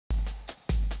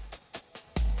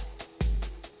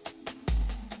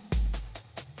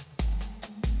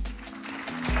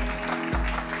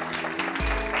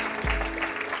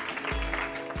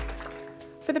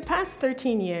past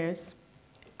 13 years,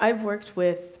 I've worked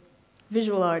with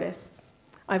visual artists.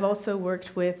 I've also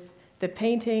worked with the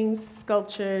paintings,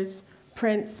 sculptures,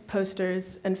 prints,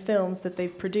 posters, and films that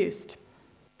they've produced.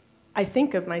 I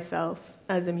think of myself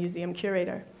as a museum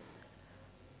curator.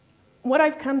 What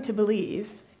I've come to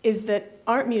believe is that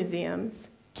art museums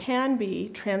can be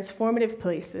transformative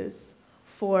places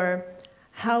for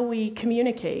how we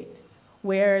communicate,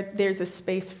 where there's a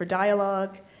space for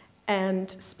dialogue,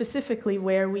 and specifically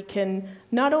where we can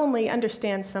not only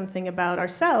understand something about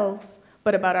ourselves,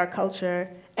 but about our culture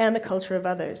and the culture of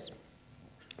others.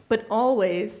 But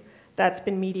always, that's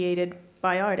been mediated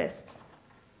by artists.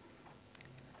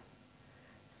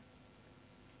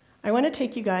 I want to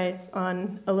take you guys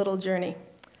on a little journey.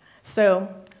 So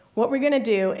what we're going to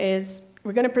do is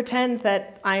we're going to pretend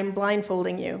that I'm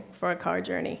blindfolding you for a car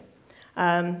journey.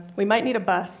 We might need a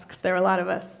bus, because there are a lot of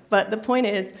us. But the point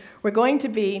is, we're going to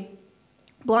be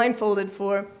blindfolded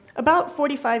for about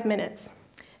 45 minutes.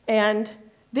 And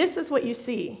this is what you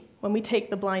see when we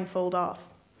take the blindfold off.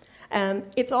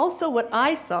 It's also what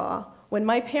I saw when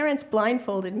my parents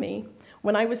blindfolded me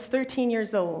when I was 13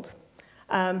 years old.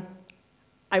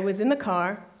 I was in the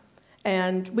car,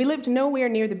 and we lived nowhere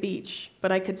near the beach,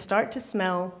 but I could start to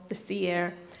smell the sea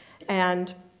air.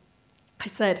 And I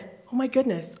said, "Oh my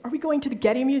goodness, are we going to the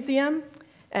Getty Museum?"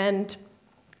 And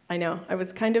I know, I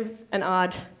was kind of an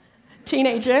odd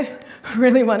teenager who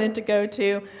really wanted to go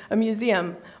to a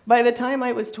museum. By the time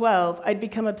I was 12, I'd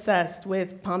become obsessed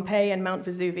with Pompeii and Mount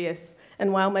Vesuvius.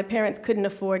 And while my parents couldn't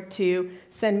afford to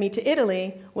send me to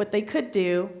Italy, what they could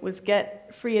do was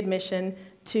get free admission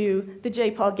to the J.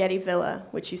 Paul Getty Villa,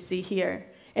 which you see here.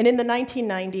 And in the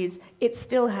 1990s, it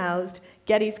still housed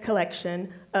Getty's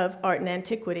collection of art and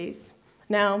antiquities.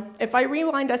 Now, if I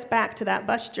rewind us back to that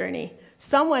bus journey,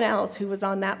 someone else who was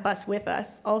on that bus with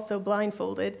us, also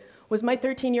blindfolded, was my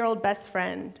 13-year-old best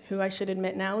friend, who I should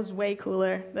admit now is way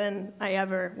cooler than I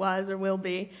ever was or will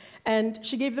be. And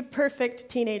she gave the perfect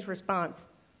teenage response: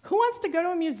 "Who wants to go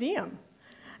to a museum?"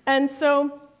 And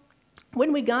so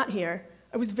when we got here,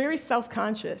 I was very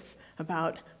self-conscious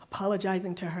about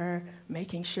apologizing to her,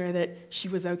 making sure that she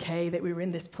was okay, that we were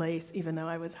in this place, even though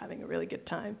I was having a really good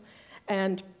time.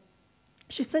 And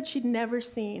she said she'd never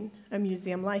seen a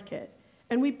museum like it.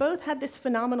 And we both had this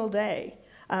phenomenal day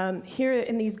here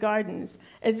in these gardens,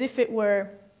 as if it were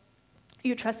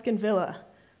a Etruscan villa.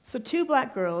 So two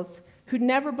black girls who'd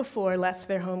never before left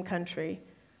their home country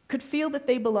could feel that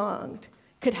they belonged,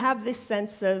 could have this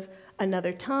sense of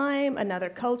another time, another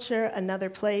culture, another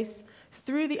place,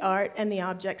 through the art and the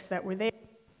objects that were there.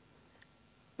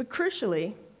 But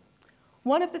crucially,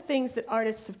 one of the things that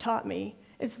artists have taught me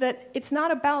is that it's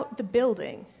not about the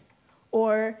building,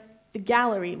 or the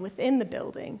gallery within the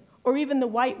building, or even the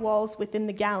white walls within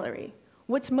the gallery.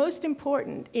 What's most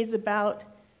important is about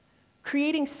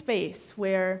creating space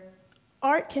where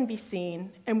art can be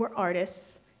seen and where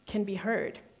artists can be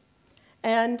heard.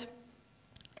 And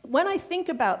when I think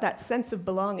about that sense of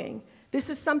belonging,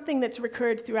 this is something that's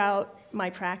recurred throughout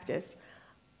my practice.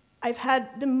 I've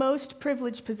had the most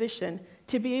privileged position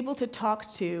to be able to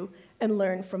talk to and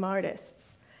learn from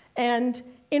artists. And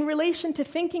in relation to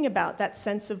thinking about that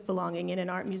sense of belonging in an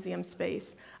art museum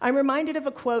space, I'm reminded of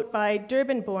a quote by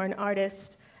Durban-born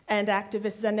artist and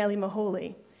activist Zanele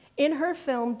Muholi. In her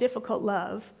film, Difficult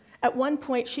Love, at one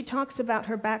point she talks about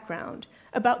her background,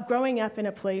 about growing up in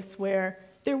a place where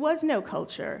there was no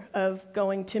culture of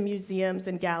going to museums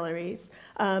and galleries,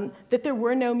 that there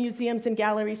were no museums and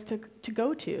galleries to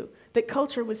go to, that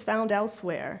culture was found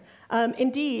elsewhere.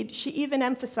 Indeed, she even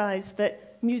emphasized that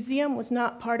museum was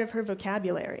not part of her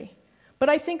vocabulary. But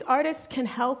I think artists can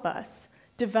help us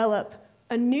develop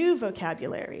a new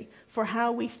vocabulary for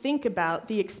how we think about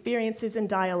the experiences and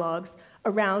dialogues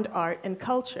around art and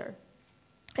culture.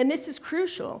 And this is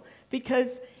crucial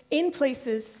because in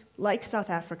places like South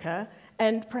Africa,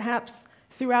 and perhaps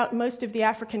throughout most of the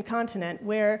African continent,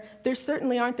 where there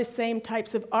certainly aren't the same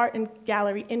types of art and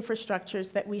gallery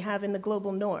infrastructures that we have in the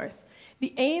global north,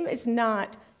 the aim is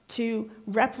not to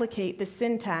replicate the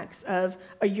syntax of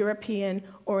a European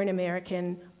or an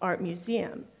American art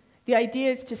museum. The idea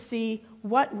is to see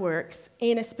what works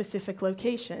in a specific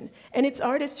location. And it's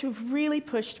artists who've really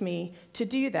pushed me to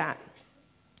do that.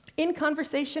 In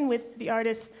conversation with the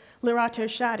artist Lerato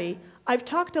Shadi, I've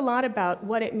talked a lot about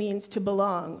what it means to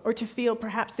belong, or to feel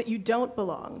perhaps that you don't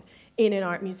belong in an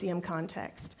art museum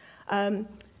context.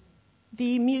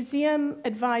 The museum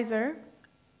advisor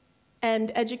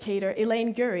and educator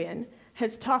Elaine Gurian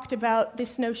has talked about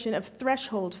this notion of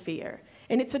threshold fear,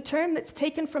 and it's a term that's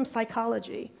taken from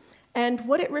psychology. And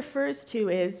what it refers to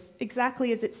is,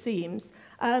 exactly as it seems,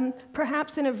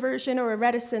 perhaps an aversion or a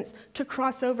reticence to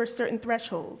cross over certain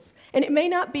thresholds. And it may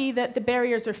not be that the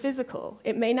barriers are physical.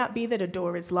 It may not be that a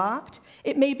door is locked.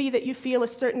 It may be that you feel a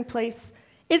certain place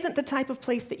isn't the type of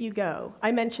place that you go.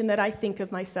 I mentioned that I think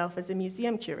of myself as a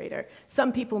museum curator.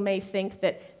 Some people may think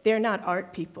that they're not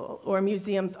art people, or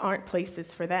museums aren't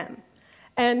places for them.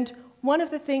 And one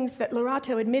of the things that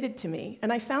Lorato admitted to me,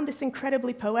 and I found this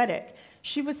incredibly poetic,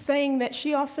 she was saying that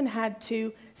she often had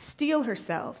to steel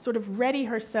herself, sort of ready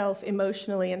herself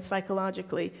emotionally and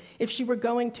psychologically if she were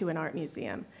going to an art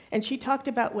museum. And she talked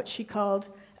about what she called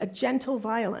a gentle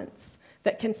violence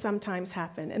that can sometimes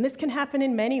happen. And this can happen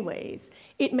in many ways.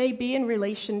 It may be in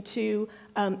relation to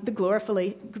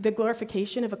the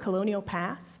glorification of a colonial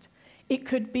past. It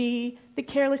could be the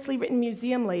carelessly written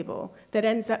museum label that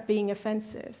ends up being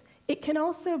offensive. It can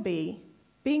also be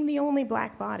being the only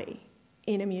black body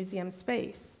in a museum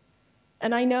space.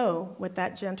 And I know what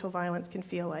that gentle violence can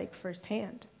feel like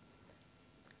firsthand.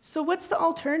 So what's the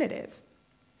alternative?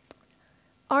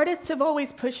 Artists have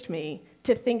always pushed me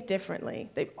to think differently.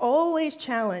 They've always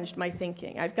challenged my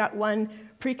thinking. I've got one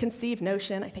preconceived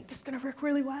notion. I think this is going to work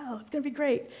really well. It's going to be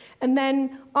great. And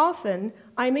then often,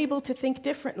 I'm able to think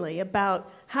differently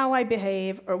about how I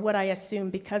behave or what I assume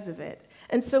because of it.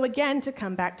 And so again, to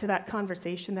come back to that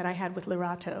conversation that I had with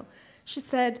Lorato, she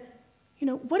said, you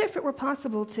know, what if it were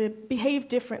possible to behave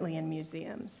differently in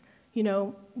museums? You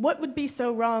know, what would be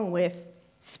so wrong with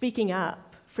speaking up?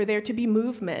 For there to be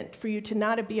movement, for you to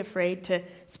not be afraid to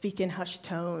speak in hushed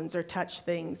tones or touch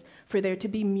things, for there to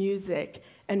be music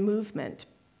and movement.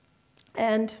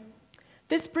 And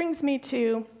this brings me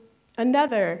to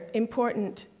another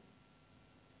important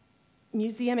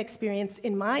museum experience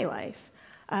in my life.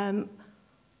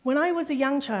 When I was a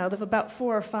young child of about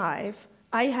 4 or 5,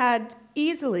 I had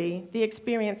easily the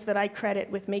experience that I credit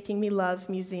with making me love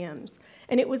museums.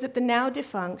 And it was at the now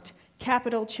defunct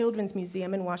Capitol Children's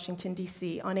Museum in Washington,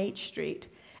 D.C. on H Street.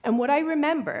 And what I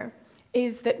remember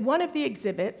is that one of the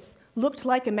exhibits looked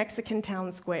like a Mexican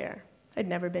town square. I'd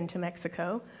never been to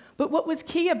Mexico. But what was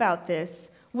key about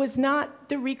this was not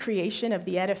the recreation of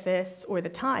the edifice or the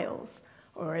tiles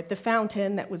or the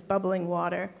fountain that was bubbling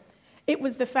water. It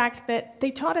was the fact that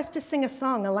they taught us to sing a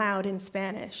song aloud in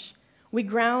Spanish. We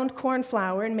ground corn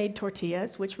flour and made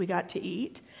tortillas, which we got to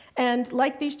eat. And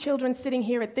like these children sitting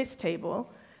here at this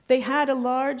table, they had a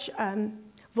large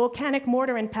volcanic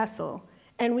mortar and pestle,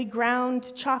 and we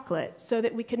ground chocolate so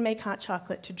that we could make hot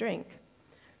chocolate to drink.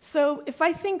 So if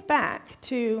I think back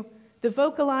to the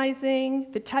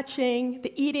vocalizing, the touching,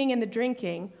 the eating, and the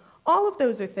drinking, all of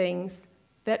those are things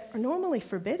that are normally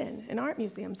forbidden in art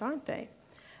museums, aren't they?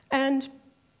 And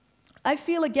I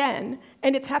feel again,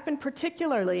 and it's happened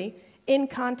particularly in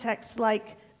contexts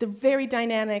like the very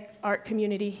dynamic art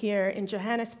community here in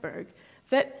Johannesburg,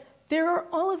 that there are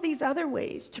all of these other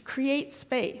ways to create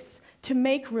space, to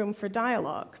make room for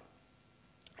dialogue.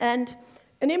 And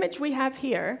an image we have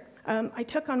here, I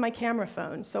took on my camera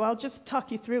phone, so I'll just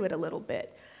talk you through it a little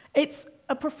bit. It's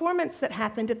a performance that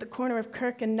happened at the corner of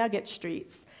Kirk and Nugget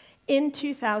Streets in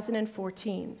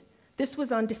 2014. This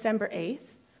was on December 8th,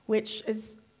 which,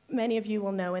 as many of you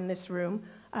will know in this room,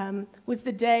 was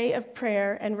the day of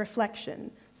prayer and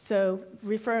reflection. So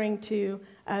referring to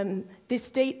the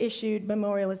state-issued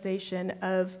memorialization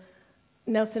of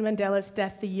Nelson Mandela's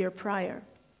death the year prior.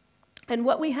 And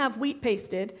what we have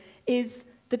wheat-pasted is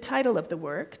the title of the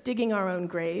work, Digging Our Own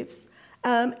Graves.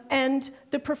 And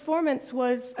the performance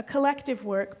was a collective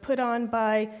work put on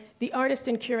by the Artist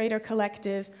and Curator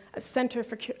Collective, a Center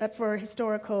for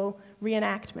Historical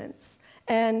Reenactments.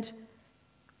 And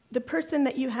the person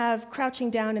that you have crouching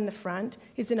down in the front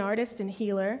is an artist and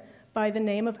healer by the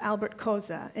name of Albert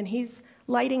Koza, and he's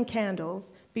lighting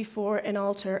candles before an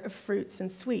altar of fruits and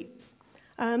sweets.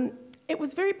 It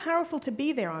was very powerful to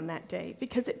be there on that day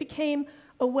because it became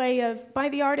a way of, by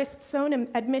the artist's own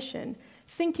admission,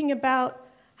 thinking about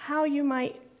how you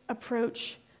might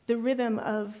approach the rhythm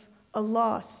of a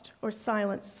lost or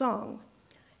silent song.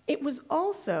 It was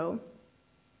also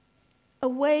a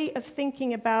way of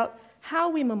thinking about how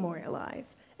we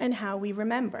memorialize and how we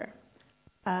remember.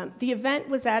 The event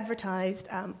was advertised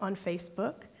on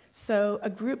Facebook, so a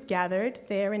group gathered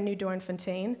there in New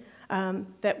Doornfontein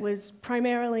that was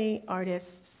primarily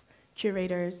artists,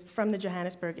 curators from the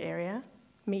Johannesburg area,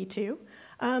 me too.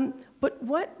 But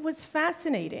what was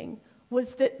fascinating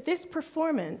was that this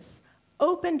performance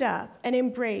opened up and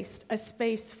embraced a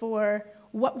space for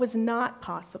what was not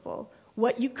possible,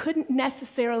 what you couldn't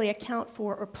necessarily account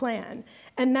for or plan,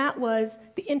 and that was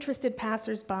the interested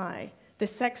passersby, the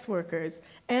sex workers,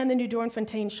 and the New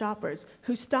Doornfontein shoppers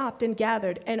who stopped and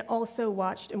gathered and also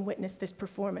watched and witnessed this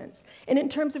performance. And in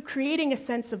terms of creating a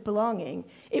sense of belonging,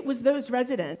 it was those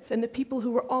residents and the people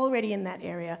who were already in that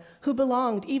area who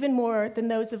belonged even more than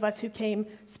those of us who came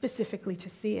specifically to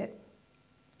see it.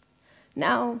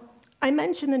 Now, I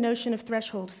mentioned the notion of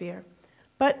threshold fear,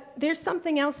 but there's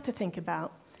something else to think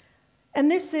about. And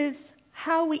this is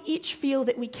how we each feel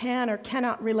that we can or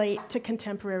cannot relate to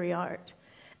contemporary art.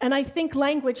 And I think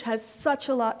language has such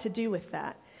a lot to do with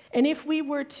that. And if we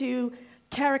were to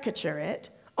caricature it,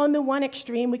 on the one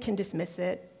extreme, we can dismiss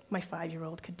it. My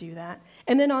 5-year-old could do that.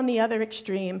 And then on the other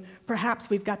extreme, perhaps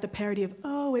we've got the parody of,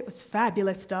 oh, it was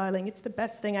fabulous, darling. It's the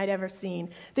best thing I'd ever seen.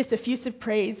 This effusive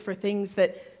praise for things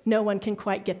that no one can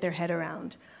quite get their head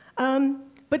around.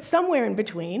 But somewhere in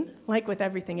between, like with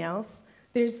everything else,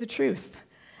 there's the truth.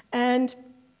 And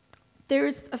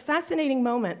there's a fascinating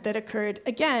moment that occurred,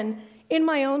 again, in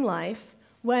my own life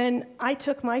when I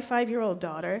took my 5-year-old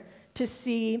daughter to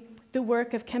see the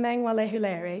work of Kemeng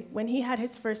Walehulere when he had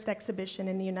his first exhibition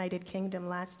in the United Kingdom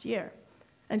last year.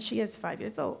 And she is 5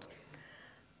 years old.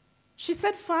 She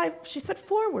said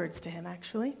 4 words to him,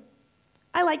 actually.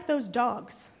 I like those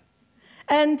dogs.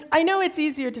 And I know it's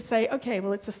easier to say, okay,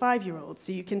 well, it's a 5-year-old,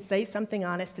 so you can say something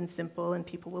honest and simple, and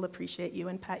people will appreciate you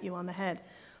and pat you on the head.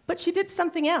 But she did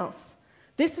something else.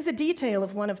 This is a detail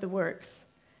of one of the works.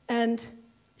 And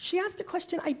she asked a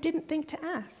question I didn't think to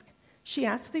ask. She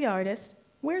asked the artist,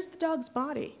 where's the dog's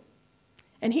body?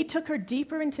 And he took her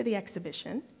deeper into the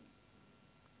exhibition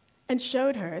and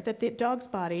showed her that the dog's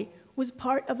body was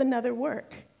part of another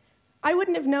work. I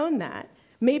wouldn't have known that.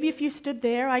 Maybe if you stood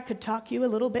there, I could talk you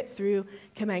a little bit through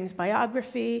Kemeng's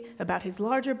biography, about his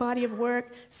larger body of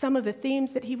work, some of the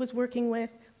themes that he was working with,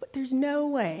 but there's no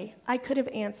way I could have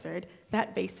answered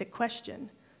that basic question.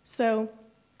 So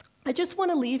I just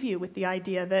want to leave you with the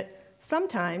idea that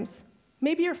sometimes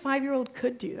maybe your 5-year-old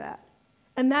could do that,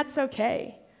 and that's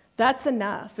okay. That's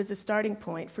enough as a starting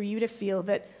point for you to feel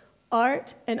that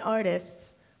art and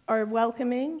artists are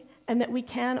welcoming and that we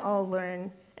can all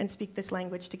learn and speak this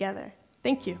language together.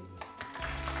 Thank you.